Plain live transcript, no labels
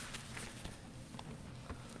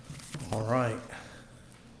All right.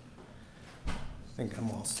 I think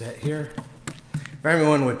I'm all set here. If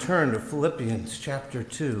everyone would turn to Philippians chapter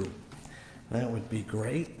 2, that would be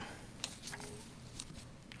great.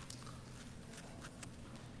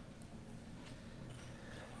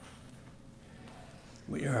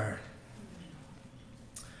 We are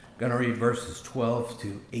going to read verses 12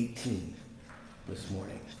 to 18 this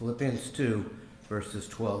morning. Philippians 2, verses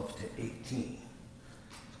 12 to 18.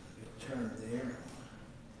 Turn there.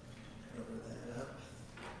 Cover that up.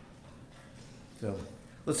 So,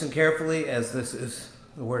 listen carefully as this is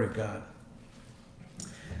the Word of God.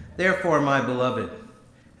 Therefore, my beloved,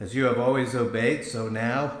 as you have always obeyed, so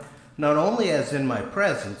now, not only as in my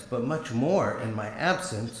presence, but much more in my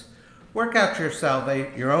absence, work out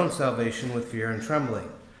your own salvation with fear and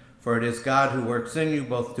trembling. For it is God who works in you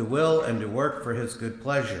both to will and to work for his good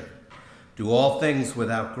pleasure. Do all things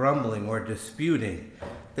without grumbling or disputing,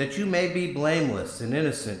 that you may be blameless and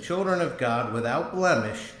innocent, children of God without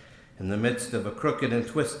blemish, in the midst of a crooked and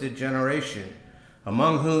twisted generation,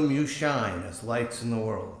 among whom you shine as lights in the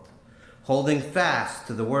world, holding fast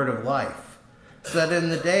to the word of life, so that in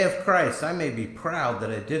the day of Christ I may be proud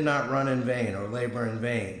that I did not run in vain or labor in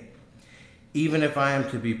vain. Even if I am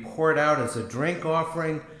to be poured out as a drink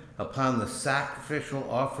offering upon the sacrificial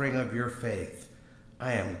offering of your faith,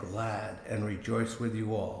 I am glad and rejoice with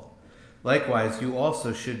you all. Likewise, you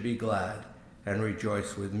also should be glad and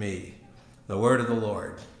rejoice with me. The word of the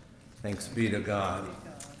Lord. Thanks be to God.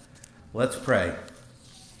 Let's pray.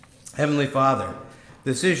 Heavenly Father,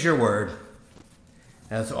 this is your word.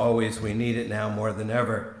 As always, we need it now more than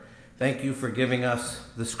ever. Thank you for giving us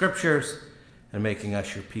the scriptures and making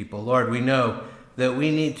us your people. Lord, we know that we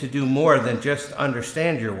need to do more than just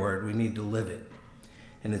understand your word. We need to live it.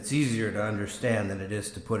 And it's easier to understand than it is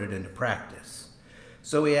to put it into practice.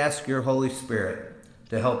 So we ask your Holy Spirit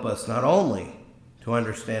to help us not only to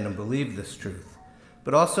understand and believe this truth,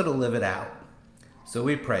 but also to live it out. So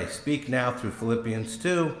we pray, speak now through Philippians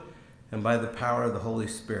 2, and by the power of the Holy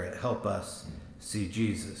Spirit, help us see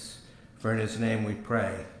Jesus. For in his name we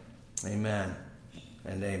pray. Amen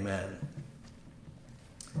and amen.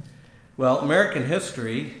 Well, American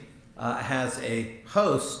history has a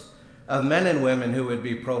host of men and women who would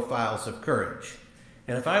be profiles of courage.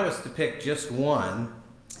 And if I was to pick just one,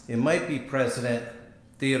 it might be President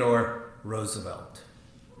Theodore Roosevelt.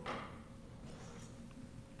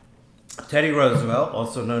 Teddy Roosevelt,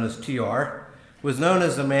 also known as TR, was known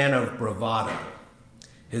as a man of bravado.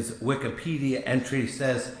 His Wikipedia entry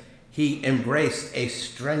says he embraced a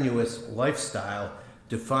strenuous lifestyle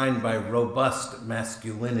defined by robust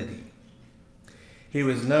masculinity. He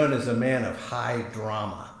was known as a man of high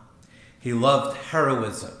drama. He loved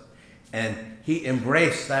heroism, and he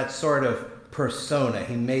embraced that sort of persona.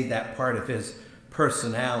 He made that part of his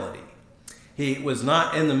personality. He was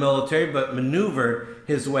not in the military, but maneuvered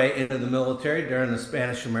his way into the military during the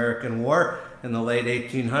Spanish-American War in the late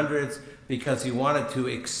 1800s because he wanted to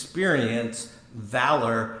experience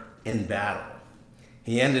valor in battle.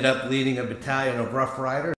 He ended up leading a battalion of Rough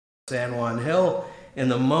Riders on San Juan Hill in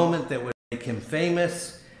the moment that would make him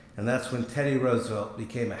famous, and that's when Teddy Roosevelt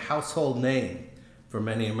became a household name for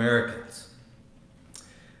many Americans.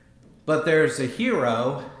 But there's a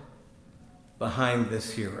hero behind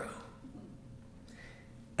this hero.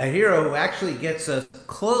 A hero who actually gets us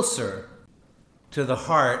closer to the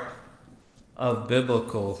heart of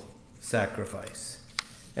biblical sacrifice.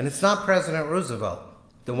 And it's not President Roosevelt,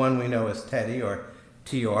 the one we know as Teddy or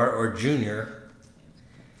TR or Jr.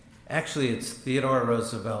 Actually, it's Theodore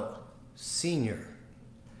Roosevelt Sr.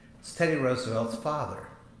 It's Teddy Roosevelt's father.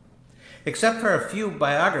 Except for a few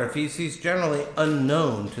biographies, he's generally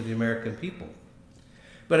unknown to the American people.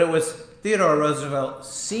 But it was Theodore Roosevelt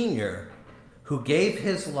Sr. who gave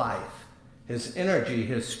his life, his energy,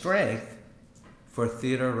 his strength for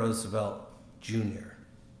Theodore Roosevelt Jr.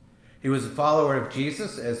 He was a follower of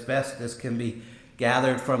Jesus as best as can be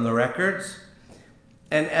gathered from the records.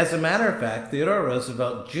 And as a matter of fact, Theodore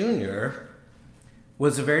Roosevelt Jr.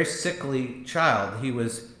 was a very sickly child. He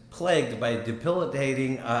was plagued by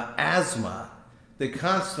debilitating asthma that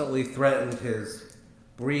constantly threatened his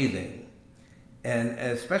breathing. And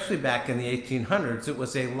especially back in the 1800s, it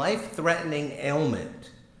was a life-threatening ailment.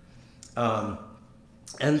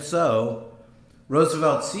 And so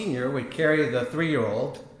Roosevelt Sr. would carry the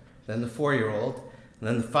 3-year-old, then the 4-year-old, and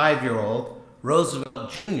then the 5-year-old,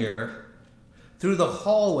 Roosevelt Jr., through the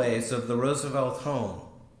hallways of the Roosevelt home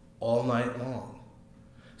all night long.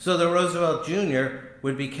 So the Roosevelt Jr.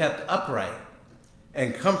 would be kept upright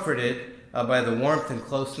and comforted by the warmth and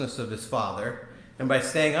closeness of his father. And by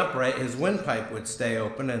staying upright, his windpipe would stay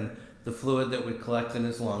open and the fluid that would collect in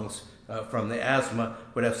his lungs from the asthma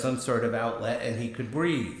would have some sort of outlet and he could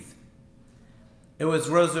breathe. It was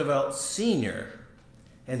Roosevelt Sr.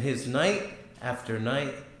 and his night after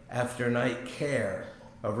night after night care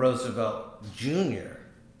of Roosevelt Jr.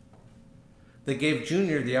 that gave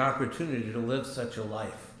Jr. the opportunity to live such a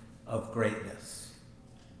life of greatness.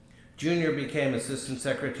 Jr. became Assistant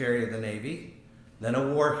Secretary of the Navy, then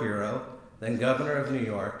a war hero, then Governor of New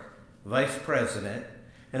York, Vice President,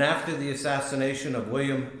 and after the assassination of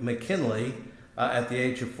William McKinley at the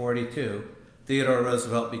age of 42, Theodore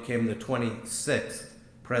Roosevelt became the 26th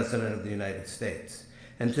President of the United States.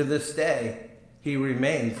 And to this day, he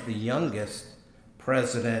remains the youngest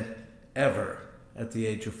president ever at the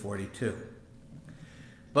age of 42.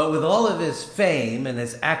 But with all of his fame and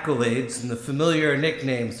his accolades and the familiar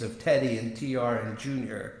nicknames of Teddy and TR and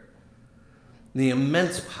Jr., the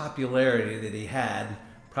immense popularity that he had,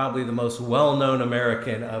 probably the most well-known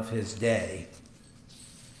American of his day,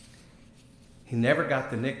 he never got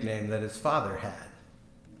the nickname that his father had.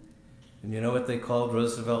 And you know what they called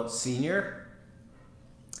Roosevelt Sr.?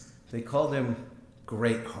 They called him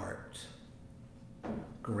Great Heart.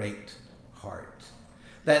 Great Heart.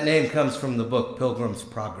 That name comes from the book Pilgrim's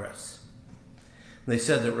Progress. They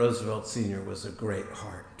said that Roosevelt Sr. was a great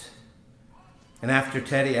heart. And after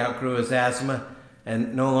Teddy outgrew his asthma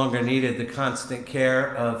and no longer needed the constant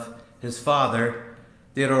care of his father,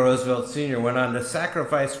 Theodore Roosevelt Sr. went on to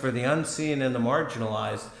sacrifice for the unseen and the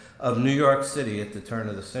marginalized of New York City at the turn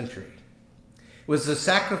of the century. It was the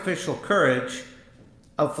sacrificial courage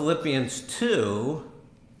of Philippians 2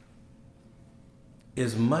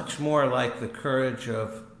 is much more like the courage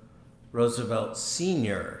of Roosevelt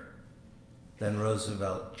Sr. than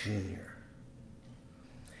Roosevelt Jr.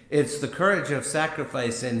 It's the courage of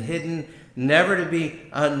sacrifice in hidden, never to be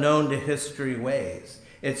unknown to history ways.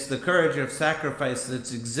 It's the courage of sacrifice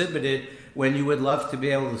that's exhibited when you would love to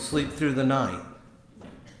be able to sleep through the night,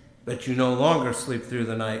 but you no longer sleep through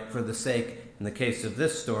the night for the sake, in the case of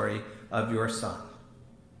this story, of your son.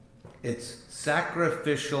 It's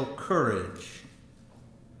sacrificial courage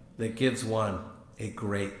that gives one a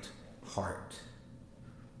great heart.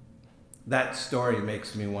 That story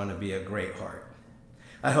makes me want to be a great heart.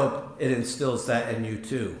 I hope it instills that in you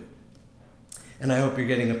too. And I hope you're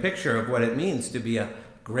getting a picture of what it means to be a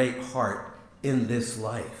great heart in this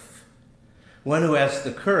life. One who has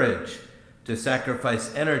the courage to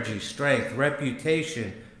sacrifice energy, strength,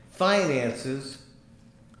 reputation, finances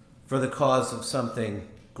for the cause of something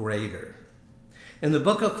greater. In the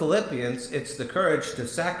book of Philippians, it's the courage to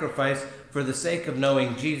sacrifice for the sake of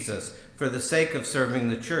knowing Jesus, for the sake of serving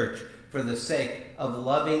the church, for the sake of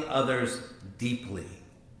loving others deeply.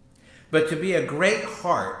 But to be a great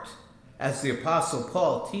heart, as the Apostle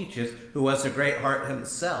Paul teaches, who was a great heart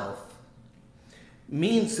himself,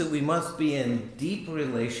 means that we must be in deep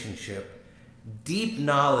relationship, deep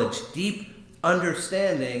knowledge, deep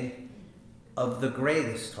understanding of the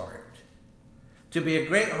greatest heart. To be a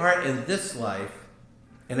great heart in this life,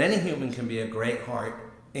 and any human can be a great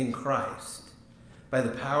heart in Christ, by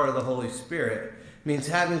the power of the Holy Spirit, means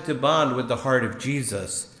having to bond with the heart of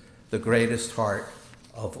Jesus, the greatest heart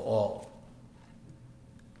of all.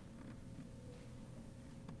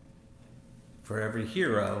 For every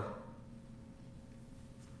hero,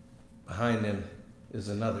 behind him is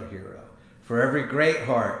another hero. For every great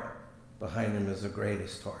heart, behind him is the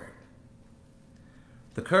greatest heart.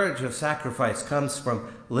 The courage of sacrifice comes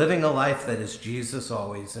from living a life that is Jesus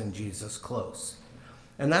always and Jesus close.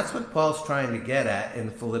 And that's what Paul's trying to get at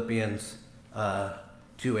in Philippians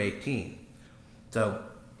 2:18.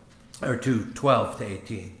 Or 2:12 to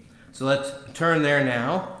 18. So let's turn there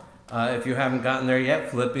now. If you haven't gotten there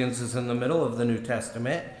yet, Philippians is in the middle of the New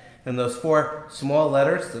Testament. And those four small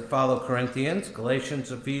letters that follow Corinthians,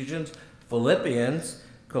 Galatians, Ephesians, Philippians,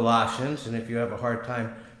 Colossians, and if you have a hard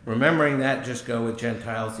time remembering that, just go with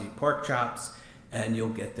Gentiles eat pork chops, and you'll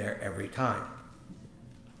get there every time.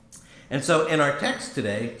 And so in our text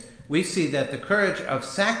today, we see that the courage of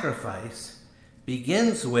sacrifice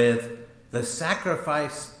begins with the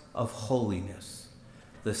sacrifice of holiness.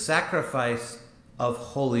 The sacrifice of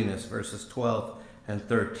holiness, verses 12 and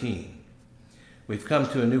 13. We've come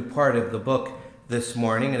to a new part of the book this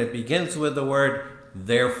morning, and it begins with the word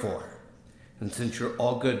therefore. And since you're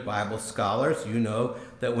all good Bible scholars, you know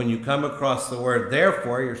that when you come across the word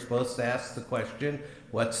therefore, you're supposed to ask the question,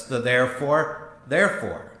 what's the therefore?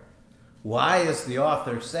 Therefore. Why is the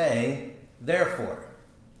author saying therefore?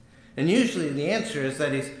 And usually the answer is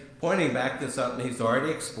that he's pointing back to something he's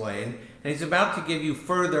already explained, and he's about to give you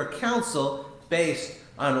further counsel based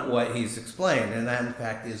on what he's explained. And that, in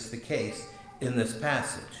fact, is the case in this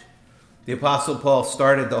passage. The Apostle Paul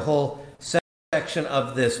started the whole section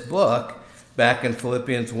of this book back in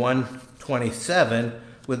Philippians 1:27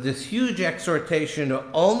 with this huge exhortation to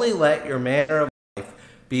only let your manner of life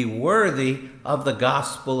be worthy of the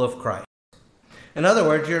gospel of Christ. In other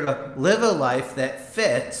words, you're to live a life that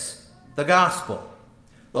fits the gospel.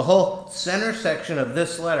 The whole center section of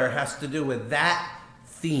this letter has to do with that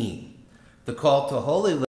theme. The call to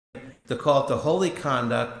holy living, the call to holy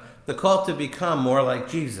conduct, the call to become more like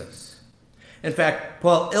Jesus. In fact,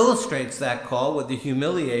 Paul illustrates that call with the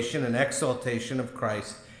humiliation and exaltation of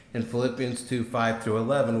Christ in Philippians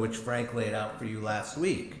 2:5-11, which Frank laid out for you last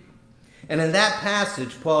week. And in that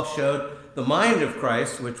passage, Paul showed the mind of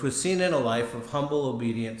Christ, which was seen in a life of humble,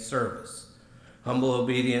 obedient service. Humble,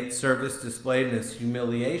 obedient service displayed in his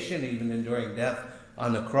humiliation, even enduring death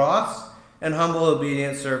on the cross, and humble,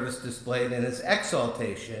 obedient service displayed in his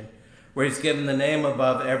exaltation, where he's given the name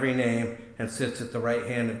above every name and sits at the right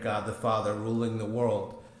hand of God the Father, ruling the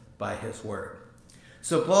world by his word.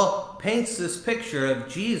 So Paul paints this picture of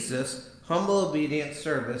Jesus' humble, obedient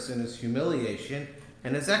service in his humiliation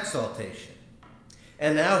and his exaltation.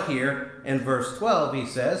 And now here in verse 12 he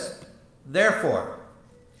says, Therefore,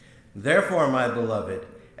 my beloved,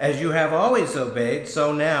 as you have always obeyed,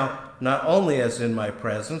 so now, not only as in my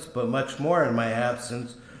presence, but much more in my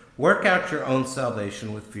absence, work out your own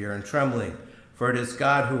salvation with fear and trembling, for it is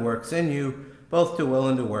God who works in you, both to will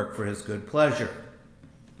and to work for his good pleasure.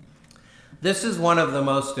 This is one of the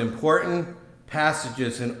most important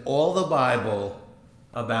passages in all the Bible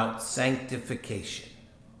about sanctification.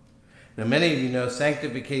 Now, many of you know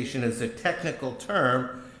sanctification is a technical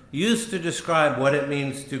term used to describe what it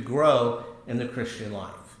means to grow in the Christian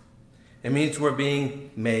life. It means we're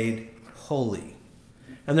being made holy.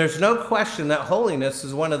 And there's no question that holiness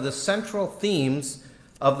is one of the central themes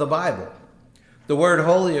of the Bible. The word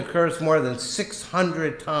holy occurs more than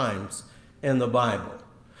 600 times in the Bible.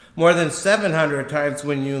 More than 700 times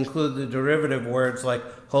when you include the derivative words like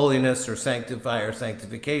holiness or sanctify or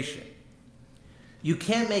sanctification. You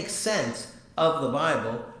can't make sense of the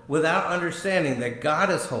Bible without understanding that God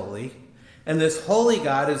is holy, and this holy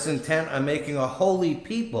God is intent on making a holy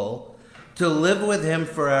people to live with him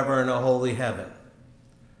forever in a holy heaven.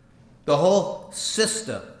 The whole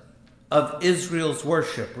system of Israel's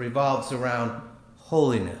worship revolves around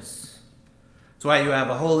holiness. That's why you have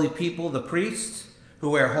a holy people, the priests, who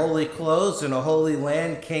wear holy clothes in a holy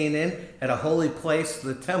land, Canaan, at a holy place,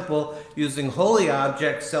 the temple, using holy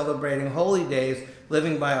objects, celebrating holy days,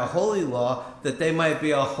 living by a holy law, that they might be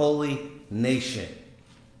a holy nation.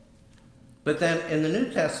 But then in the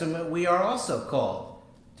New Testament, we are also called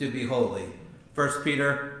to be holy. 1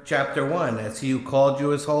 Peter chapter 1, as he who called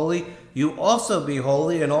you is holy, you also be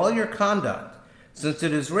holy in all your conduct, since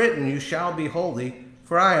it is written, you shall be holy,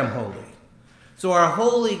 for I am holy. So our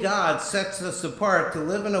holy God sets us apart to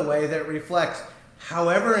live in a way that reflects,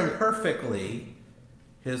 however imperfectly,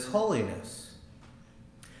 his holiness.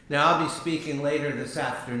 Now, I'll be speaking later this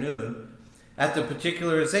afternoon at the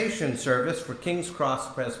particularization service for King's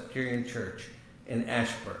Cross Presbyterian Church in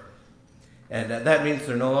Ashburn. And that means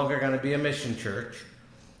they're no longer going to be a mission church.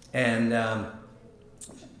 And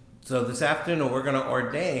so this afternoon, we're going to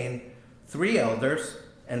ordain 3 elders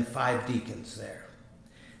and 5 deacons there.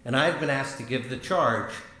 And I've been asked to give the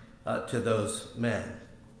charge to those men.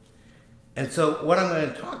 And so what I'm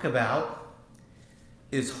going to talk about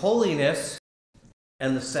is holiness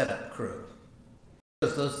and the setup crew,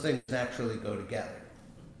 because those things naturally go together.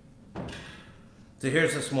 So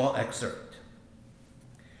here's a small excerpt.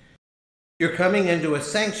 You're coming into a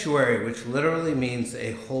sanctuary, which literally means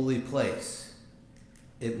a holy place.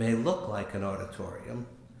 It may look like an auditorium,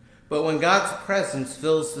 but when God's presence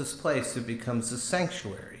fills this place, it becomes a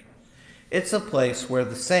sanctuary. It's a place where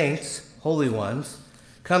the saints, holy ones,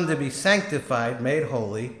 come to be sanctified, made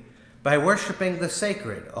holy, by worshiping the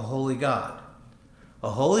sacred, a holy God. A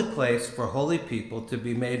holy place for holy people to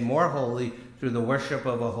be made more holy through the worship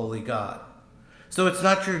of a holy God. So it's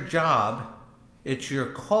not your job, it's your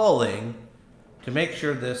calling to make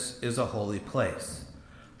sure this is a holy place.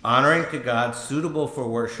 Honoring to God, suitable for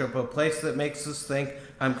worship, a place that makes us think,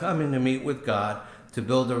 I'm coming to meet with God, to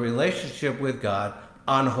build a relationship with God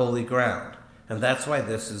on holy ground. And that's why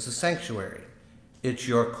this is a sanctuary. It's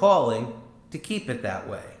your calling to keep it that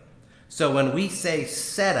way. So when we say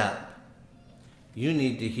set up, you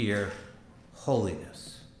need to hear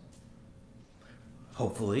holiness.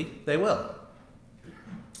 Hopefully they will.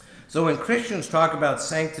 So when Christians talk about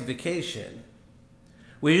sanctification,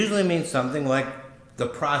 we usually mean something like the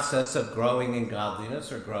process of growing in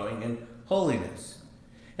godliness or growing in holiness.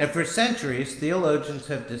 And for centuries, theologians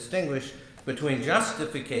have distinguished between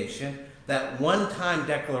justification, that one-time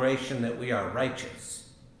declaration that we are righteous,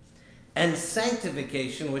 and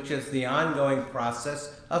sanctification, which is the ongoing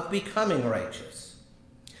process of becoming righteous.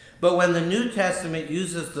 But when the New Testament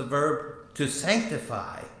uses the verb to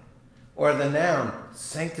sanctify, or the noun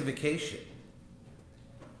sanctification,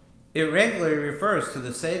 it regularly refers to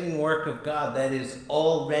the saving work of God that is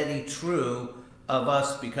already true of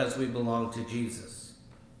us because we belong to Jesus.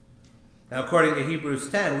 Now, according to Hebrews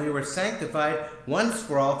 10, we were sanctified once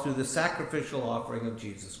for all through the sacrificial offering of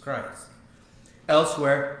Jesus Christ.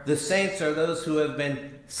 Elsewhere, the saints are those who have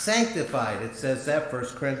been sanctified. It says that, 1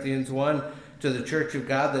 Corinthians 1, to the church of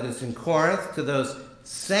God that is in Corinth, to those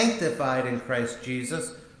sanctified in Christ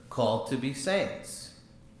Jesus, called to be saints.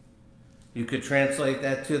 You could translate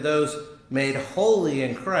that to those made holy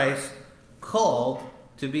in Christ, called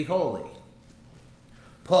to be holy.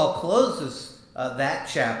 Paul closes that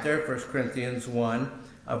chapter, 1 Corinthians 1,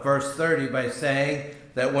 verse 30, by saying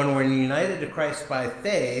that when we're united to Christ by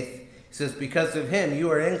faith, he says, because of him you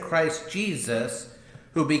are in Christ Jesus,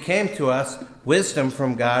 who became to us wisdom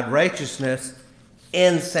from God, righteousness,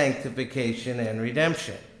 and sanctification and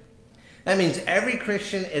redemption. That means every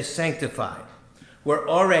Christian is sanctified. We're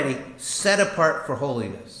already set apart for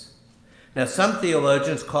holiness. Now, some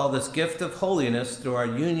theologians call this gift of holiness through our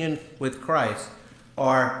union with Christ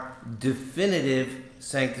our definitive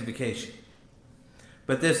sanctification.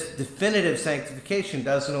 But this definitive sanctification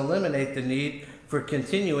doesn't eliminate the need for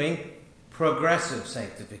continuing progressive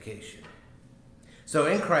sanctification. So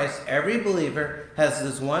in Christ, every believer has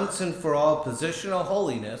this once and for all positional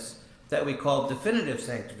holiness that we call definitive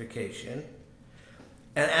sanctification.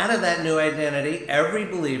 And out of that new identity, every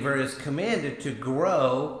believer is commanded to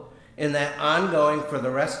grow in that ongoing, for the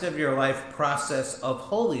rest of your life, process of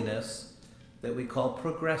holiness that we call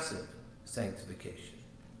progressive sanctification.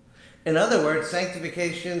 In other words,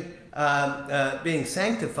 sanctification, being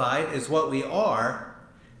sanctified is what we are,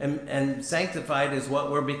 and sanctified is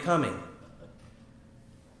what we're becoming.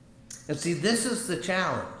 And see, this is the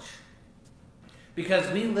challenge.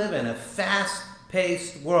 Because we live in a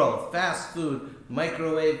fast-paced world, fast food,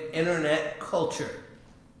 microwave, internet culture.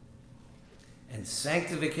 And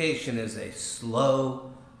sanctification is a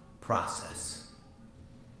slow process.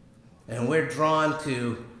 And we're drawn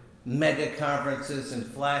to mega conferences and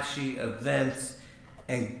flashy events.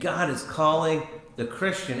 And God is calling the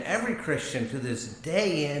Christian, every Christian, to this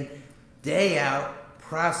day in, day out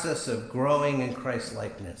process of growing in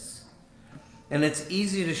Christ-likeness. And it's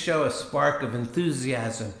easy to show a spark of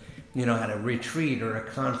enthusiasm, at a retreat or a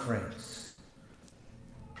conference.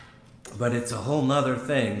 But it's a whole nother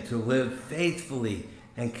thing to live faithfully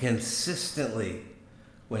and consistently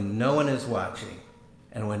when no one is watching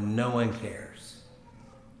and when no one cares.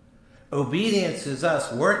 Obedience is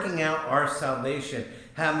us working out our salvation,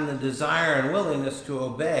 having the desire and willingness to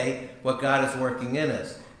obey what God is working in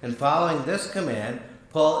us. And following this command,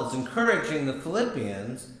 Paul is encouraging the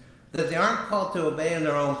Philippians that they aren't called to obey in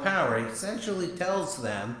their own power. He essentially tells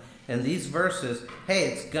them in these verses, hey,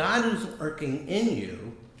 it's God who's working in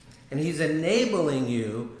you, and he's enabling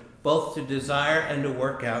you both to desire and to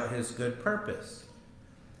work out his good purpose.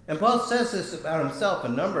 And Paul says this about himself a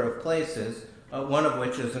number of places, one of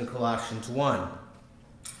which is in Colossians 1.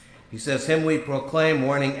 He says, him we proclaim,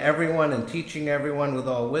 warning everyone and teaching everyone with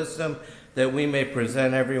all wisdom, that we may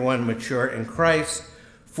present everyone mature in Christ.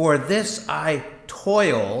 For this I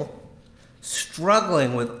toil,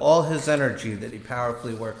 struggling with all his energy that he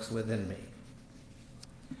powerfully works within me.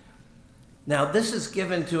 Now, this is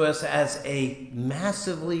given to us as a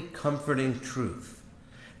massively comforting truth,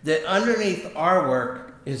 that underneath our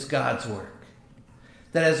work is God's work.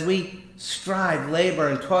 That as we strive, labor,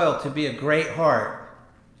 and toil to be a great heart,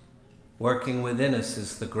 working within us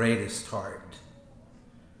is the greatest heart.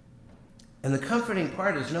 And the comforting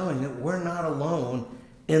part is knowing that we're not alone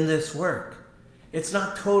in this work. It's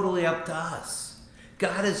not totally up to us.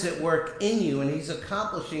 God is at work in you, and he's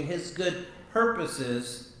accomplishing his good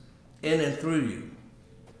purposes in and through you.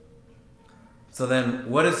 So then,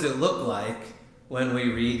 what does it look like when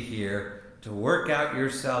we read here, to work out your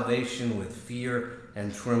salvation with fear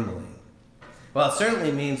and trembling? Well, it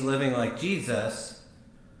certainly means living like Jesus.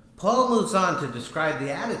 Paul moves on to describe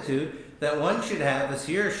the attitude that one should have as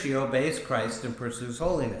he or she obeys Christ and pursues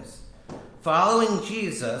holiness. Following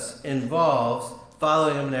Jesus involves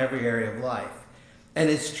following him in every area of life. And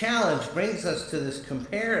his challenge brings us to this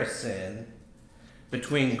comparison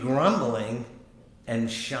between grumbling and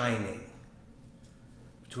shining.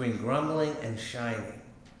 Between grumbling and shining.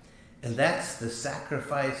 And that's the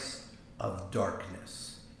sacrifice of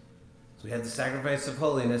darkness. So we have the sacrifice of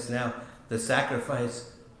holiness, now the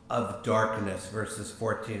sacrifice of darkness, verses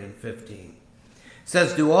 14 and 15. It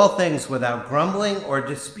says, do all things without grumbling or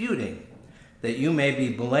disputing, that you may be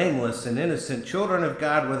blameless and innocent, children of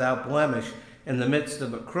God without blemish, in the midst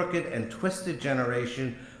of a crooked and twisted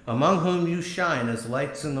generation, among whom you shine as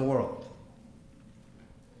lights in the world.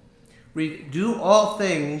 Read, do all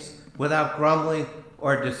things without grumbling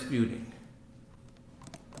or disputing.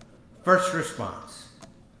 First response,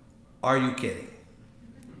 are you kidding?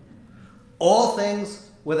 All things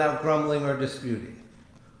without grumbling or disputing.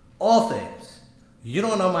 All things. You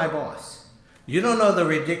don't know my boss. You don't know the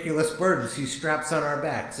ridiculous burdens he straps on our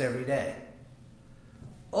backs every day.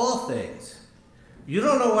 All things. You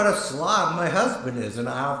don't know what a slob my husband is and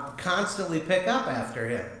I'll constantly pick up after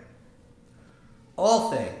him.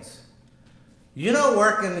 All things. You don't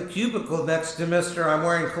work in the cubicle next to Mr. I'm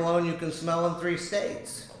wearing cologne you can smell in 3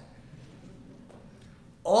 states.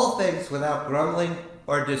 All things without grumbling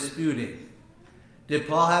or disputing. Did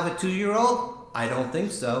Paul have a 2-year-old? I don't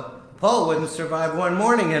think so. Paul wouldn't survive one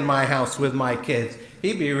morning in my house with my kids.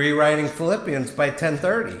 He'd be rewriting Philippians by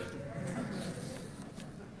 10:30.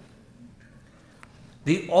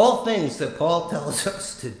 The all things that Paul tells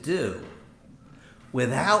us to do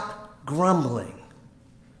without grumbling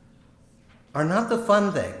are not the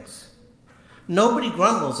fun things. Nobody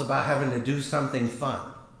grumbles about having to do something fun.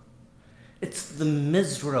 It's the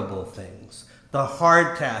miserable things, the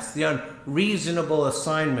hard tasks, the unreasonable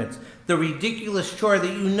assignments, the ridiculous chore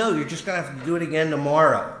that you know you're just going to have to do it again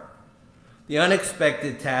tomorrow, the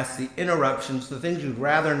unexpected tasks, the interruptions, the things you'd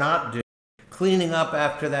rather not do, cleaning up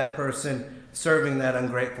after that person, serving that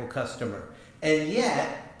ungrateful customer. And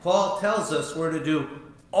yet, Paul tells us we're to do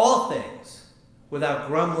all things without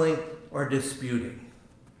grumbling or disputing.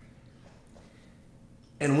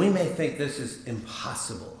 And we may think this is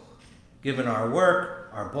impossible, given our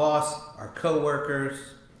work, our boss, our co-workers.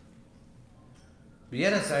 But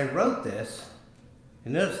yet, as I wrote this,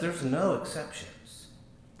 you notice there's no exceptions.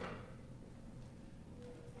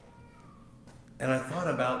 And I thought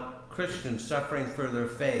about Christians suffering for their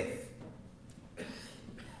faith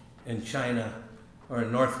in China or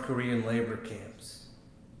in North Korean labor camps.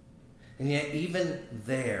 And yet, even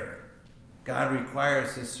there, God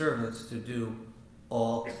requires his servants to do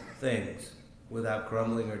all things without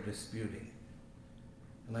grumbling or disputing.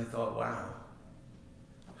 And I thought, wow,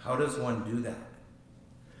 how does one do that?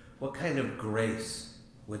 What kind of grace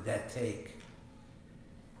would that take?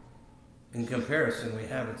 In comparison, we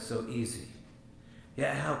have it so easy.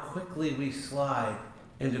 Yet how quickly we slide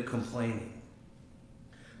into complaining.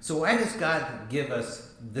 So why does God give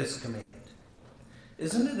us this command?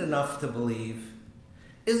 Isn't it enough to believe?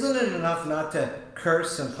 Isn't it enough not to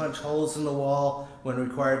curse and punch holes in the wall when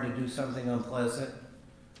required to do something unpleasant?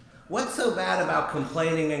 What's so bad about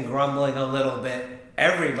complaining and grumbling a little bit?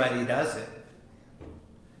 Everybody does it.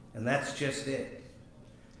 And that's just it.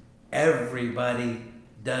 Everybody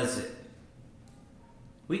does it.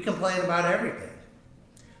 We complain about everything.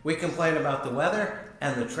 We complain about the weather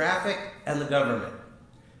and the traffic and the government.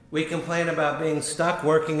 We complain about being stuck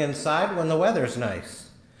working inside when the weather's nice.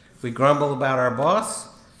 We grumble about our boss,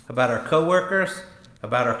 about our coworkers,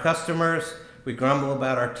 about our customers. We grumble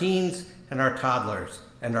about our teens and our toddlers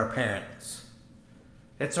and our parents.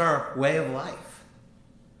 It's our way of life.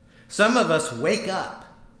 Some of us wake up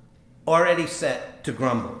already set to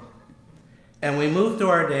grumble. And we move through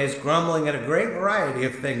our days grumbling at a great variety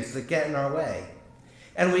of things that get in our way.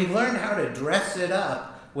 And we've learned how to dress it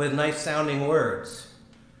up with nice-sounding words.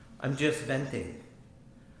 I'm just venting.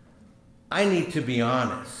 I need to be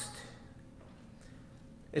honest.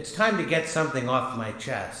 It's time to get something off my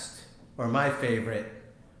chest. Or my favorite,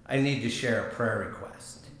 I need to share a prayer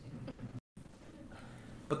request.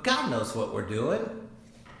 But God knows what we're doing.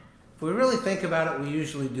 If we really think about it, we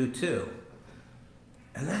usually do too.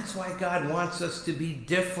 And that's why God wants us to be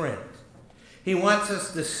different. He wants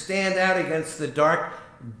us to stand out against the dark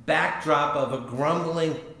backdrop of a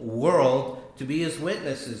grumbling world, to be his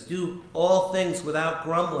witnesses. Do all things without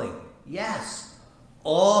grumbling. Yes,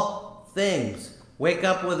 all things. Wake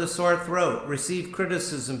up with a sore throat, receive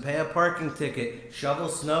criticism, pay a parking ticket, shovel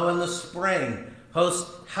snow in the spring, host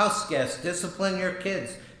house guests, discipline your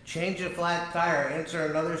kids, change a flat tire, answer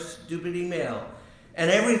another stupid email,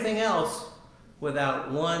 and everything else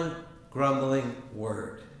without one grumbling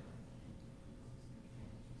word.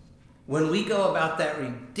 When we go about that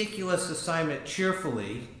ridiculous assignment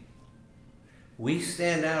cheerfully, we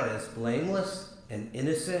stand out as blameless and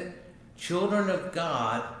innocent children of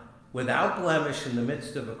God without blemish in the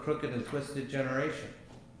midst of a crooked and twisted generation.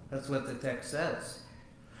 That's what the text says.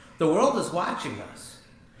 The world is watching us,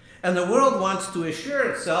 and the world wants to assure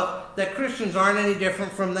itself that Christians aren't any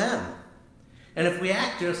different from them. And if we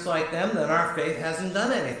act just like them, then our faith hasn't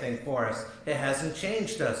done anything for us. It hasn't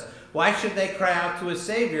changed us. Why should they cry out to a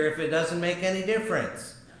Savior if it doesn't make any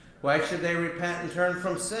difference? Why should they repent and turn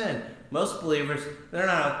from sin? Most believers, they're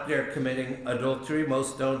not out there committing adultery.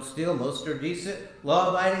 Most don't steal. Most are decent,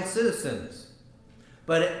 law-abiding citizens.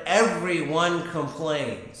 But everyone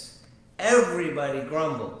complains. Everybody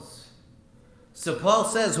grumbles. So Paul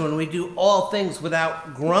says when we do all things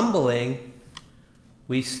without grumbling,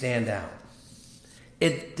 we stand out.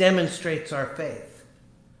 It demonstrates our faith.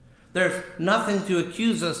 There's nothing to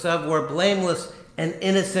accuse us of. We're blameless and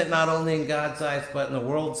innocent not only in God's eyes but in the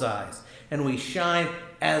world's eyes. And we shine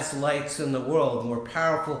as lights in the world. And we're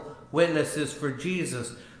powerful witnesses for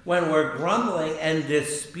Jesus. When we're grumbling and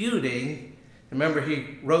disputing, remember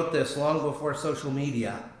he wrote this long before social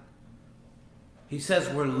media. He says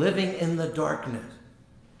we're living in the darkness.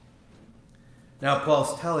 Now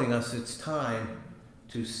Paul's telling us it's time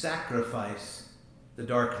to sacrifice the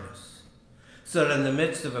darkness, so that in the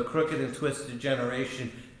midst of a crooked and twisted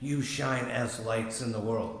generation, you shine as lights in the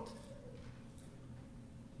world.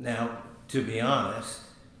 Now, to be honest,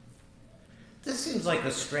 this seems like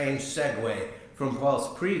a strange segue from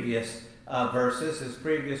Paul's previous verses, his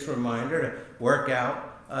previous reminder to work out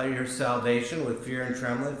your salvation with fear and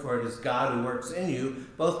trembling, for it is God who works in you,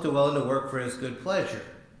 both to will and to work for his good pleasure.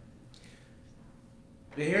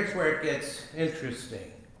 But here's where it gets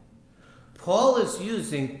interesting. Paul is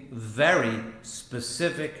using very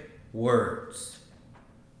specific words: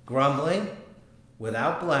 grumbling,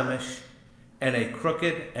 without blemish, and a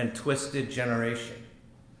crooked and twisted generation.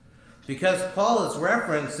 Because Paul is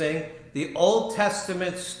referencing the Old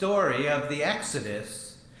Testament story of the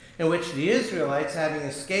Exodus, in which the Israelites, having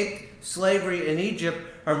escaped slavery in Egypt,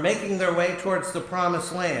 are making their way towards the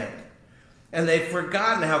Promised Land. And they've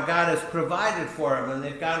forgotten how God has provided for them, and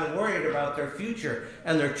they've gotten worried about their future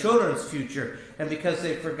and their children's future. And because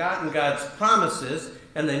they've forgotten God's promises,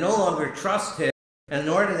 and they no longer trust him, and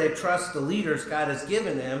nor do they trust the leaders God has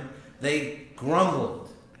given them, they grumbled,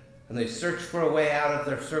 and they searched for a way out of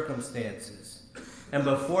their circumstances. And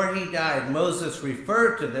before he died, Moses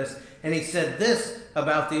referred to this, and he said this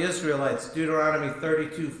about the Israelites, Deuteronomy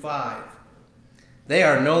 32:5. They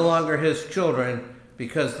are no longer his children,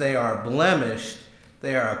 because they are blemished.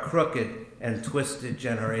 They are a crooked and twisted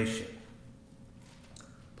generation.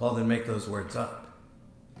 Paul didn't make those words up.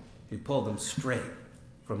 He pulled them straight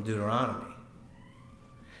from Deuteronomy.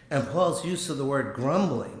 And Paul's use of the word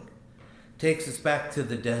grumbling takes us back to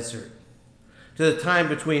the desert, to the time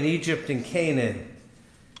between Egypt and Canaan,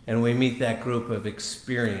 and we meet that group of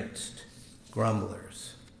experienced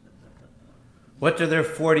grumblers. What do their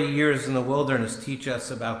 40 years in the wilderness teach us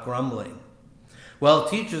about grumbling? Well,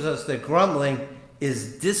 it teaches us that grumbling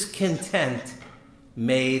is discontent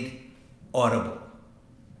made audible.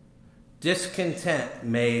 Discontent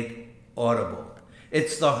made audible.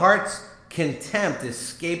 It's the heart's contempt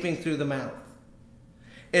escaping through the mouth.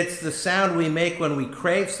 It's the sound we make when we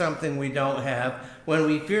crave something we don't have, when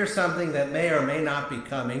we fear something that may or may not be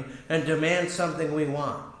coming, and demand something we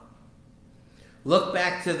want. Look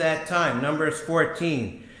back to that time, Numbers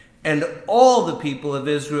 14. And all the people of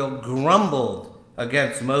Israel grumbled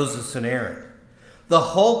against Moses and Aaron. The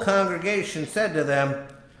whole congregation said to them,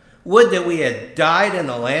 "Would that we had died in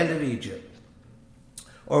the land of Egypt,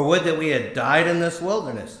 or would that we had died in this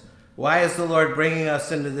wilderness. Why is the Lord bringing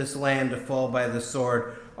us into this land to fall by the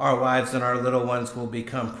sword? Our wives and our little ones will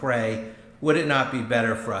become prey. Would it not be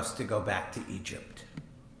better for us to go back to Egypt?"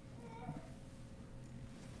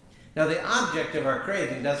 Now, the object of our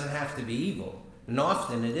craving doesn't have to be evil, and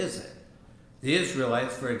often it isn't. The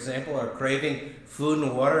Israelites, for example, are craving food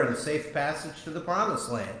and water and safe passage to the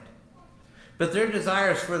Promised Land. But their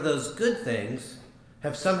desires for those good things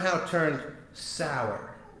have somehow turned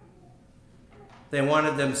sour. They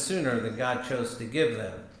wanted them sooner than God chose to give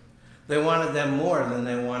them. They wanted them more than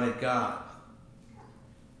they wanted God.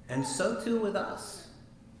 And so too with us.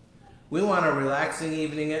 We want a relaxing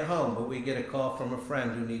evening at home, but we get a call from a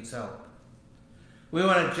friend who needs help. We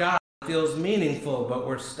want a job that feels meaningful, but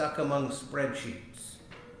we're stuck among spreadsheets.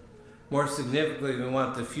 More significantly, we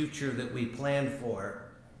want the future that we planned for,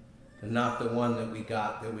 and not the one that we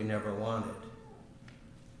got that we never wanted.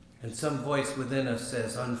 And some voice within us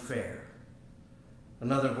says, unfair.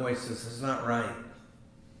 Another voice says, it's not right.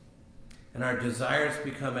 And our desires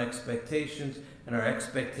become expectations, and our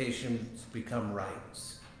expectations become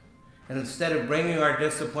rights. And instead of bringing our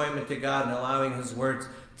disappointment to God and allowing his words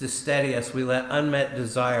to steady us, we let unmet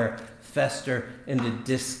desire fester into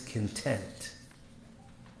discontent.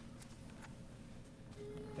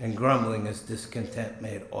 And grumbling is discontent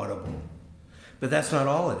made audible. But that's not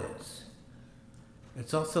all it is.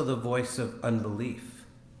 It's also the voice of unbelief.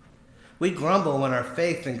 We grumble when our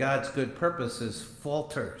faith in God's good purposes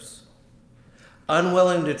falters.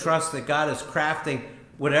 Unwilling to trust that God is crafting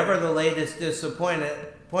whatever the latest disappointment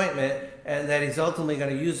and that he's ultimately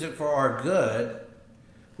going to use it for our good,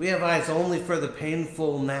 we have eyes only for the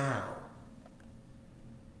painful now.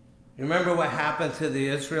 You remember what happened to the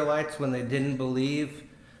Israelites when they didn't believe?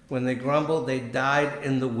 When they grumbled, they died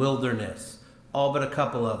in the wilderness, all but a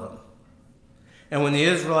couple of them. And when the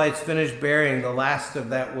Israelites finished burying the last of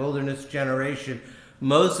that wilderness generation,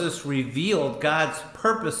 Moses revealed God's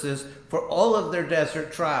purposes for all of their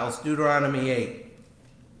desert trials, Deuteronomy 8.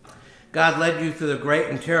 God led you through the great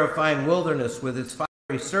and terrifying wilderness with its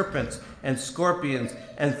fiery serpents and scorpions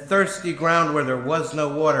and thirsty ground where there was no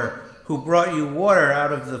water, who brought you water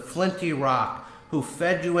out of the flinty rock, who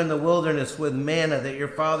fed you in the wilderness with manna that your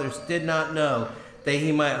fathers did not know, that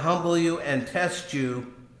he might humble you and test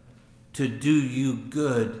you to do you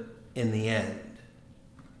good in the end.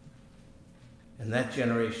 And that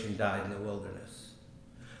generation died in the wilderness.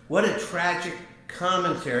 What a tragic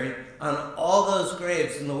commentary on all those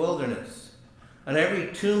graves in the wilderness. On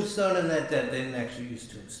every tombstone in that dead, they didn't actually use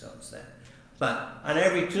tombstones then, but on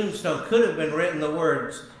every tombstone could have been written the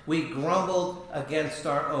words, "We grumbled against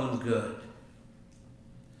our own good."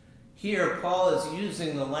 Here, Paul is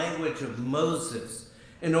using the language of Moses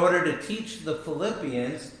in order to teach the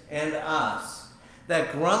Philippians and us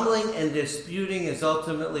that grumbling and disputing is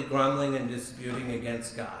ultimately grumbling and disputing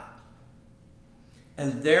against God.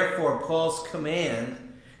 And therefore, Paul's command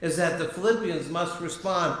is that the Philippians must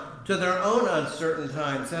respond to their own uncertain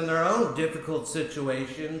times and their own difficult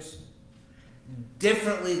situations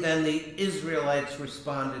differently than the Israelites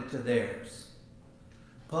responded to theirs.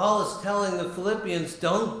 Paul is telling the Philippians,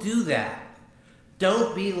 don't do that.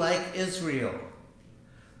 Don't be like Israel.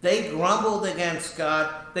 They grumbled against God,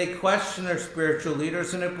 they questioned their spiritual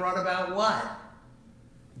leaders, and it brought about what?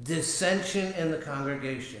 Dissension in the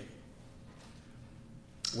congregation.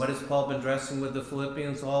 What has Paul been addressing with the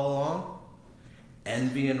Philippians all along?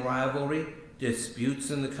 Envy and rivalry, disputes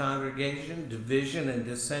in the congregation, division and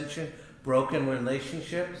dissension, broken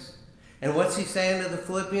relationships. And what's he saying to the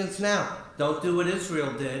Philippians now? Don't do what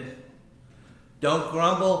Israel did. Don't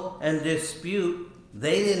grumble and dispute.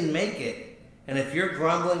 They didn't make it. And if you're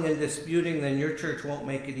grumbling and disputing, then your church won't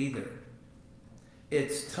make it either.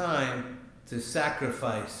 It's time to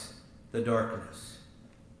sacrifice the darkness.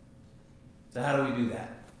 So how do we do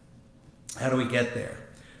that? How do we get there?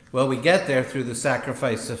 Well, we get there through the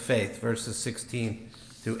sacrifice of faith, verses 16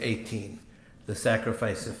 through 18. The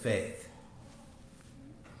sacrifice of faith.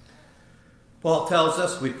 Paul tells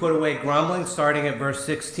us we put away grumbling, starting at verse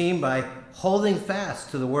 16, by holding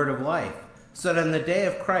fast to the word of life, so that in the day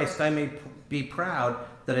of Christ I may be proud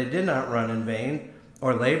that I did not run in vain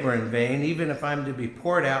or labor in vain, even if I'm to be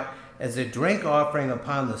poured out as a drink offering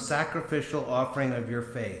upon the sacrificial offering of your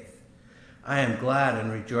faith. I am glad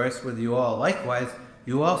and rejoice with you all. Likewise,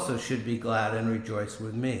 you also should be glad and rejoice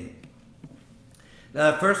with me.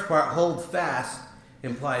 Now, the first part, hold fast,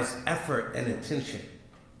 implies effort and attention.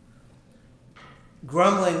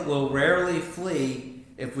 Grumbling will rarely flee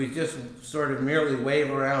if we just sort of merely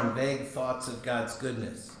wave around vague thoughts of God's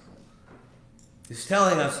goodness. He's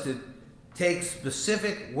telling us to take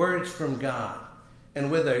specific words from God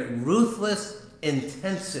and with a ruthless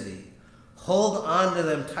intensity hold on to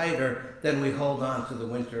them tighter than we hold on to the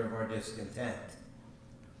winter of our discontent.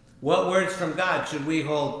 What words from God should we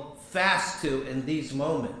hold fast to in these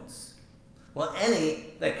moments? Well, any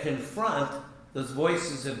that confront those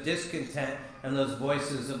voices of discontent and those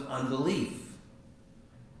voices of unbelief.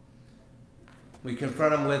 We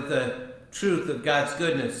confront them with the truth of God's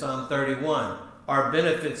goodness, Psalm 31. Our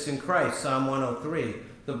benefits in Christ, Psalm 103.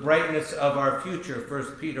 The brightness of our future,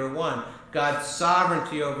 1 Peter 1. God's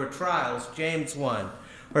sovereignty over trials, James 1.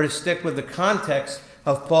 Or to stick with the context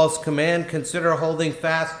of Paul's command, consider holding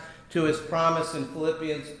fast to his promise in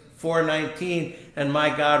Philippians 4:19, and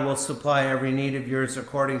my God will supply every need of yours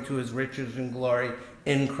according to his riches and glory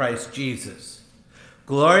in Christ Jesus.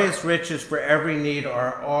 Glorious riches for every need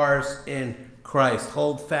are ours in Christ.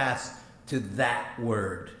 Hold fast to that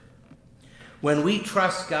word. When we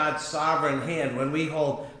trust God's sovereign hand, when we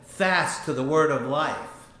hold fast to the word of life,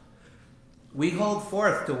 we hold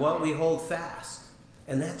forth to what we hold fast.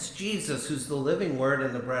 And that's Jesus, who's the living word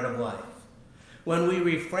and the bread of life. When we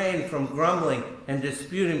refrain from grumbling and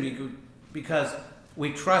disputing because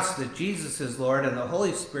we trust that Jesus is Lord and the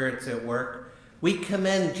Holy Spirit's at work, we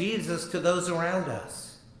commend Jesus to those around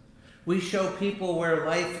us. We show people where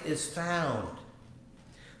life is found.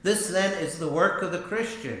 This then is the work of the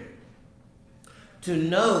Christian, to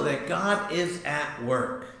know that God is at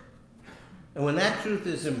work. And when that truth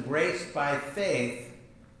is embraced by faith,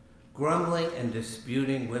 grumbling and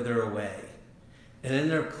disputing wither away. And in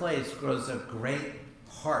their place grows a great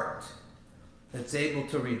heart that's able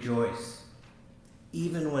to rejoice,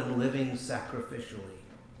 even when living sacrificially.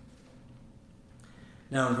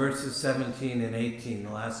 Now in verses 17 and 18,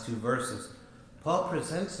 the last two verses, Paul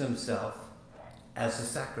presents himself as a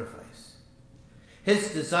sacrifice.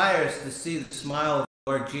 His desire is to see the smile of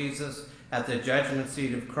the Lord Jesus at the judgment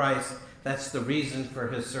seat of Christ. That's the reason for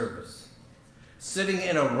his service. Sitting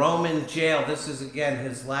in a Roman jail, this is again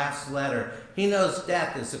his last letter. He knows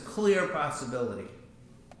death is a clear possibility.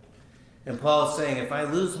 And Paul is saying, if I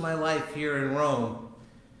lose my life here in Rome,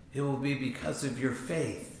 it will be because of your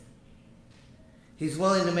faith. He's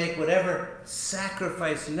willing to make whatever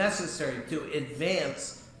sacrifice necessary to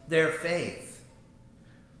advance their faith.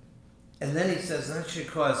 And then he says that should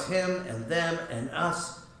cause him and them and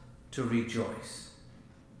us to rejoice.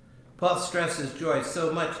 Paul stresses joy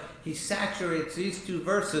so much, he saturates these two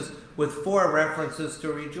verses with 4 references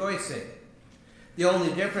to rejoicing. The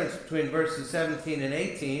only difference between verses 17 and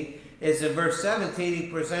 18 is in verse 17 he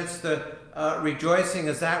presents the rejoicing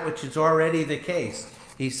as that which is already the case.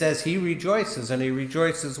 He says he rejoices and he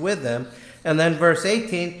rejoices with them. And then verse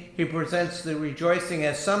 18, he presents the rejoicing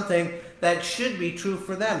as something that should be true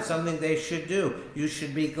for them, something they should do. You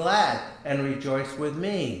should be glad and rejoice with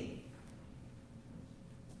me.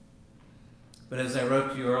 But as I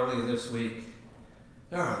wrote to you earlier this week,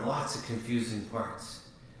 there are lots of confusing parts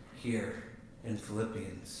here in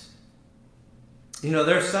Philippians. You know,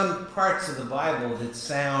 there's some parts of the Bible that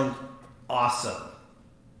sound awesome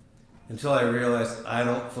until I realized I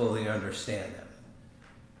don't fully understand them.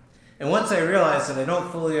 And once I realized that I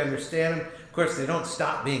don't fully understand them, of course, they don't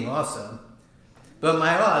stop being awesome. But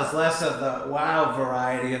my awe is less of the wow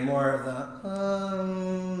variety and more of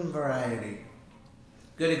the variety.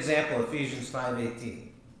 Good example, Ephesians 5:18.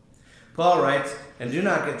 Paul writes, and do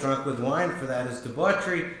not get drunk with wine, for that is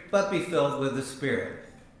debauchery, but be filled with the Spirit.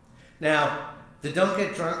 Now, the don't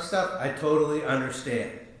get drunk stuff, I totally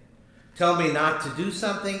understand. Tell me not to do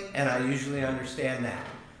something, and I usually understand that.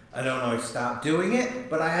 I don't always stop doing it,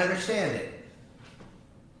 but I understand it.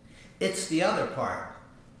 It's the other part.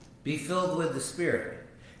 Be filled with the Spirit.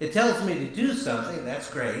 It tells me to do something,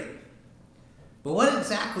 that's great. But what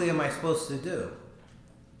exactly am I supposed to do?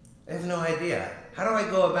 I have no idea. How do I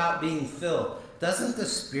go about being filled? Doesn't the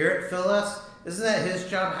Spirit fill us? Isn't that his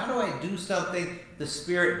job? How do I do something the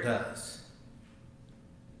Spirit does?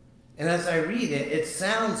 And as I read it, it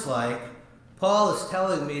sounds like Paul is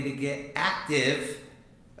telling me to get active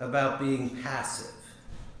about being passive.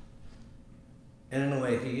 And in a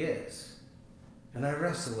way, he is. And I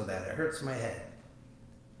wrestle with that. It hurts my head.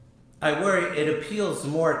 I worry it appeals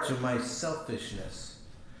more to my selfishness,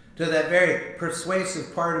 to that very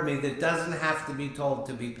persuasive part of me that doesn't have to be told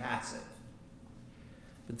to be passive.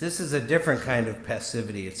 But this is a different kind of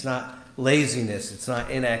passivity. It's not laziness. It's not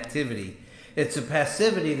inactivity. It's a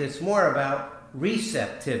passivity that's more about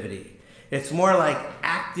receptivity. It's more like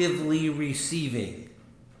actively receiving.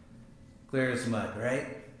 Clear as mud,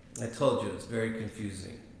 right? I told you it's very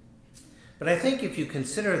confusing. But I think if you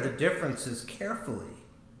consider the differences carefully,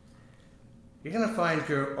 you're going to find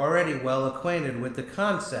you're already well acquainted with the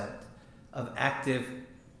concept of active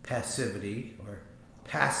passivity or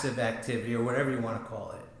passive activity or whatever you want to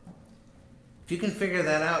call it. If you can figure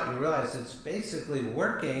that out, you realize it's basically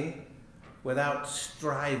working without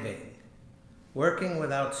striving. Working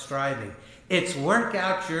without striving. It's work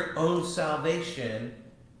out your own salvation,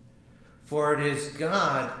 for it is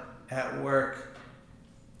God at work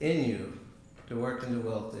in you to work in the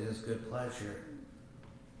will to his good pleasure.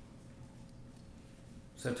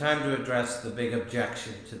 So time to address the big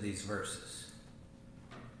objection to these verses.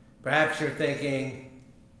 Perhaps you're thinking,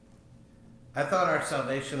 I thought our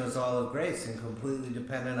salvation is all of grace and completely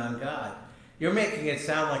dependent on God. You're making it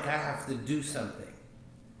sound like I have to do something.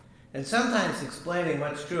 And sometimes explaining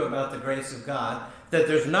what's true about the grace of God, that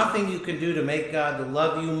there's nothing you can do to make God to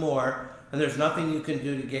love you more, and there's nothing you can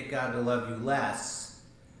do to get God to love you less,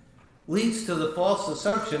 leads to the false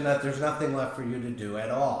assumption that there's nothing left for you to do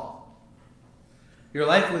at all. Your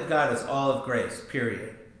life with God is all of grace,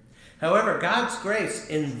 period. However, God's grace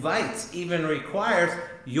invites, even requires,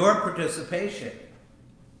 your participation.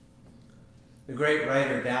 The great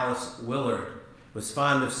writer Dallas Willard was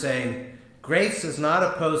fond of saying, grace is not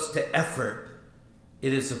opposed to effort,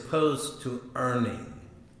 it is opposed to earning.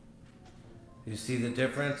 You see the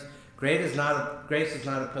difference? Grace is not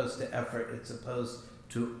opposed to effort, it's opposed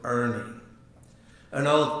to earning. An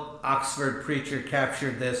old Oxford preacher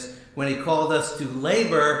captured this when he called us to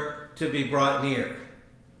labor to be brought near.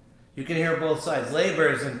 You can hear both sides. Labor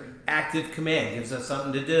is an active command, gives us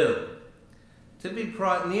something to do. To be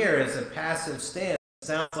brought near is a passive stance. It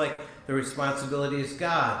sounds like the responsibility is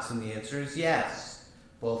God's, and the answer is yes.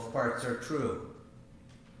 Both parts are true.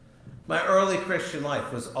 My early Christian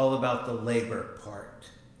life was all about the labor part,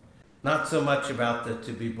 not so much about the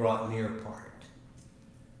to be brought near part.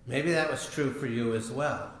 Maybe that was true for you as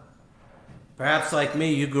well. Perhaps like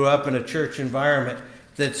me, you grew up in a church environment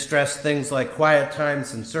that stressed things like quiet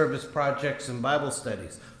times and service projects and Bible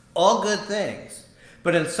studies. All good things,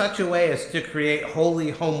 but in such a way as to create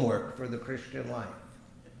holy homework for the Christian life.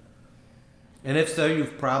 And if so,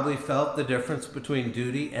 you've probably felt the difference between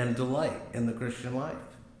duty and delight in the Christian life.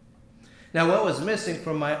 Now, what was missing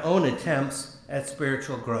from my own attempts at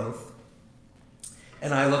spiritual growth,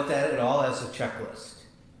 and I looked at it all as a checklist,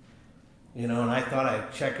 and I thought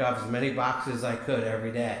I'd check off as many boxes as I could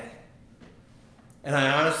every day. And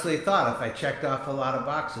I honestly thought if I checked off a lot of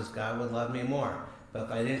boxes, God would love me more. But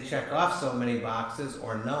if I didn't check off so many boxes,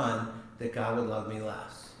 or none, that God would love me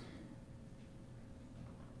less.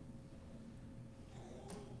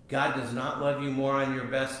 God does not love you more on your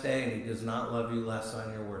best day, and he does not love you less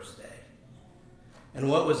on your worst day. And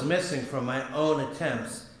what was missing from my own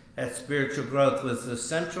attempts at spiritual growth was the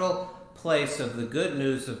central place of the good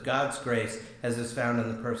news of God's grace as is found in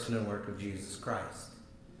the person and work of Jesus Christ.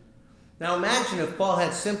 Now imagine if Paul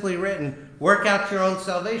had simply written, work out your own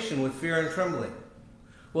salvation with fear and trembling.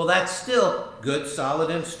 Well, that's still good,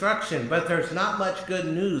 solid instruction, but there's not much good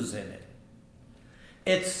news in it.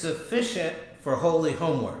 It's sufficient for holy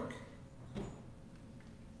homework.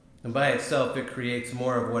 And by itself, it creates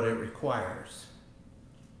more of what it requires.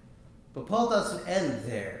 But Paul doesn't end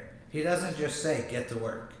there. He doesn't just say, get to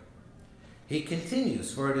work. He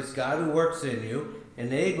continues, for it is God who works in you,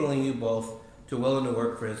 enabling you both to will and to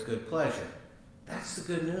work for his good pleasure. That's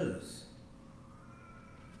the good news.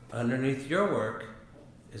 Underneath your work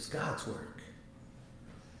is God's work.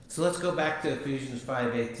 So let's go back to Ephesians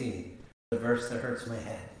 5:18, the verse that hurts my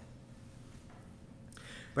head.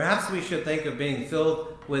 Perhaps we should think of being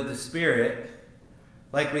filled with the Spirit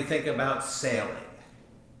like we think about sailing.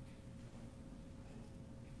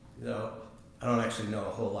 I don't actually know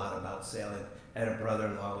a whole lot about sailing. I had a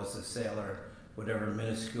brother-in-law who was a sailor. Whatever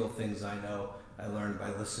minuscule things I know, I learned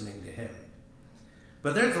by listening to him.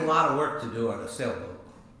 But there's a lot of work to do on a sailboat.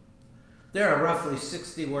 There are roughly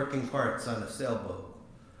 60 working parts on a sailboat.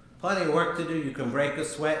 Plenty of work to do. You can break a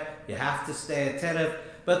sweat. You have to stay attentive.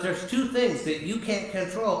 But there's two things that you can't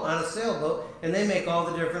control on a sailboat, and they make all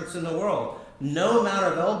the difference in the world. No amount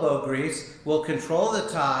of elbow grease will control the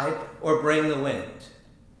tide or bring the wind.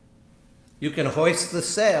 You can hoist the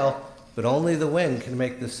sail, but only the wind can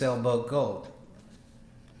make the sailboat go.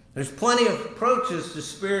 There's plenty of approaches to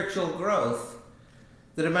spiritual growth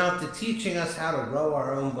that amount to teaching us how to row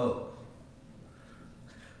our own boat.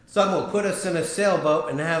 Some will put us in a sailboat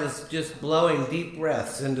and have us just blowing deep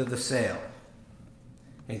breaths into the sail.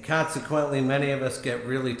 And consequently, many of us get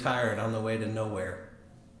really tired on the way to nowhere.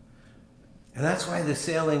 And that's why the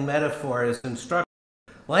sailing metaphor is instructive.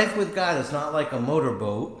 Life with God is not like a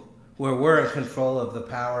motorboat where we're in control of the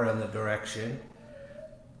power and the direction.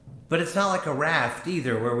 But it's not like a raft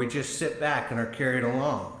either, where we just sit back and are carried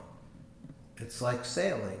along. It's like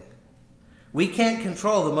sailing. We can't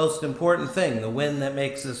control the most important thing, the wind that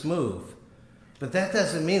makes us move. But that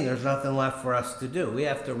doesn't mean there's nothing left for us to do. We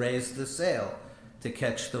have to raise the sail to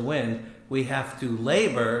catch the wind. We have to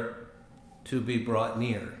labor to be brought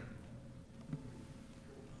near.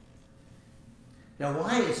 Now,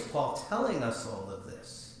 why is Paul telling us all of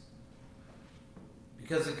this?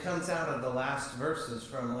 Because it comes out of the last verses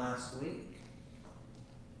from last week.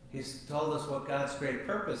 He's told us what God's great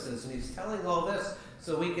purpose is, and he's telling all this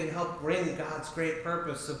so we can help bring God's great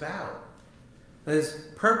purpose about. His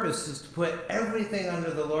purpose is to put everything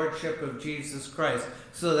under the lordship of Jesus Christ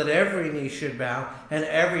so that every knee should bow and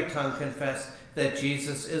every tongue confess that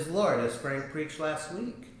Jesus is Lord, as Frank preached last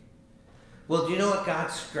week. Well, do you know what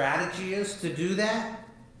God's strategy is to do that?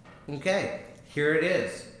 Okay, here it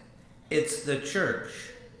is. It's the church.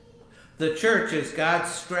 The church is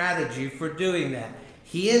God's strategy for doing that.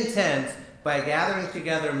 He intends, by gathering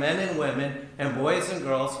together men and women and boys and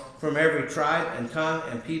girls from every tribe and tongue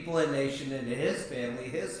and people and nation into his family,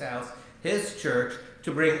 his house, his church,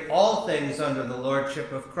 to bring all things under the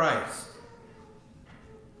lordship of Christ.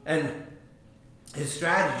 And his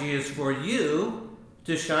strategy is for you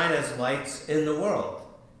to shine as lights in the world.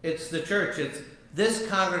 It's the church. It's this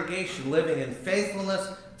congregation living in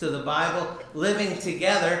faithfulness to the Bible, living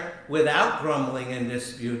together without grumbling and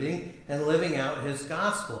disputing, and living out his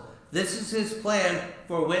gospel. This is his plan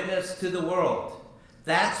for witness to the world.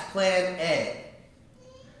 That's plan A.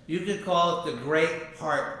 You could call it the Great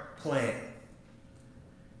Heart Plan.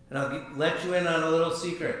 And I'll let you in on a little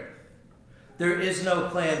secret. There is no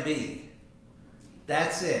plan B.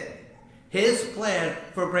 That's it. His plan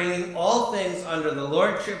for bringing all things under the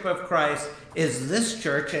lordship of Christ is this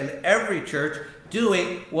church and every church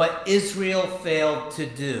doing what Israel failed to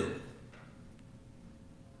do.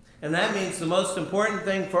 And that means the most important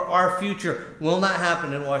thing for our future will not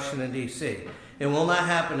happen in Washington, D.C. It will not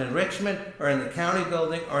happen in Richmond or in the county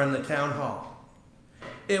building or in the town hall.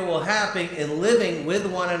 It will happen in living with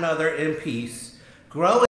one another in peace,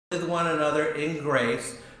 growing with one another in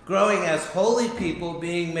grace, growing as holy people,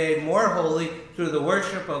 being made more holy through the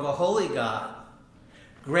worship of a holy God.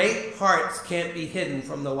 Great hearts can't be hidden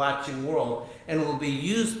from the watching world and will be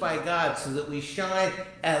used by God so that we shine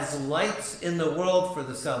as lights in the world for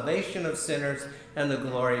the salvation of sinners and the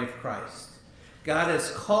glory of Christ. God has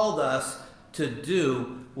called us to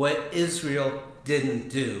do what Israel didn't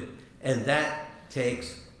do, and that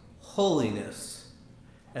takes holiness.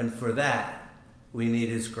 And for that, we need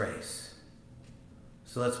his grace.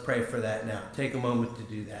 So let's pray for that now. Take a moment to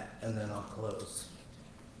do that, and then I'll close.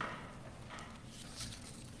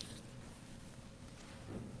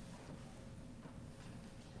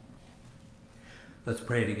 Let's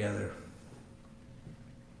pray together.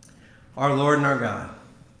 Our Lord and our God,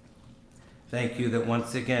 thank you that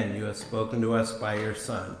once again you have spoken to us by your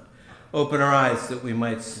Son. Open our eyes that we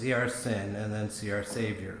might see our sin and then see our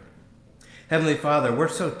Savior. Heavenly Father, we're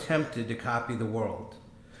so tempted to copy the world.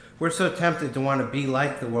 We're so tempted to want to be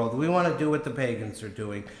like the world. We want to do what the pagans are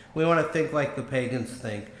doing. We want to think like the pagans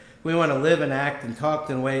think. We want to live and act and talk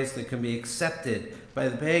in ways that can be accepted by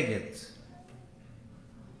the pagans.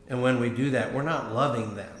 And when we do that, we're not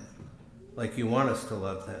loving them like you want us to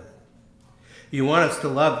love them. You want us to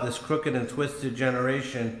love this crooked and twisted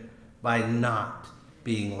generation by not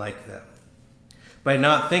being like them, by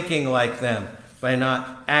not thinking like them, by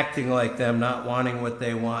not acting like them, not wanting what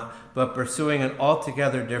they want, but pursuing an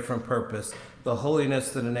altogether different purpose, the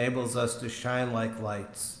holiness that enables us to shine like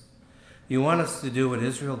lights. You want us to do what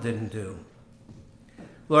Israel didn't do.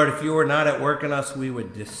 Lord, if you were not at work in us, we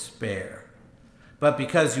would despair. But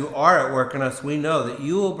because you are at work in us, we know that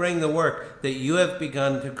you will bring the work that you have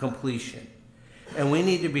begun to completion. And we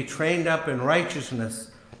need to be trained up in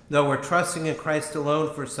righteousness, though we're trusting in Christ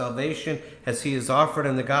alone for salvation as he is offered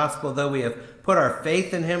in the gospel, though we have put our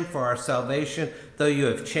faith in him for our salvation, though you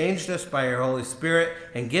have changed us by your Holy Spirit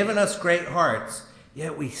and given us great hearts,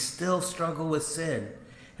 yet we still struggle with sin.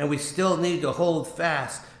 And we still need to hold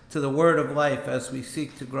fast to the word of life as we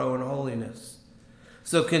seek to grow in holiness.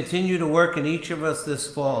 So continue to work in each of us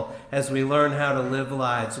this fall as we learn how to live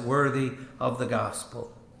lives worthy of the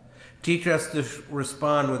gospel. Teach us to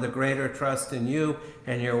respond with a greater trust in you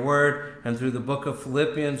and your word, and through the book of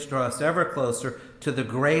Philippians, draw us ever closer to the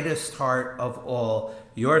greatest heart of all,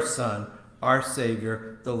 your Son, our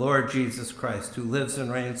Savior, the Lord Jesus Christ, who lives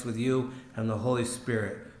and reigns with you and the Holy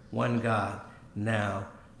Spirit, one God, now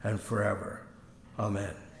and forever.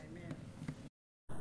 Amen.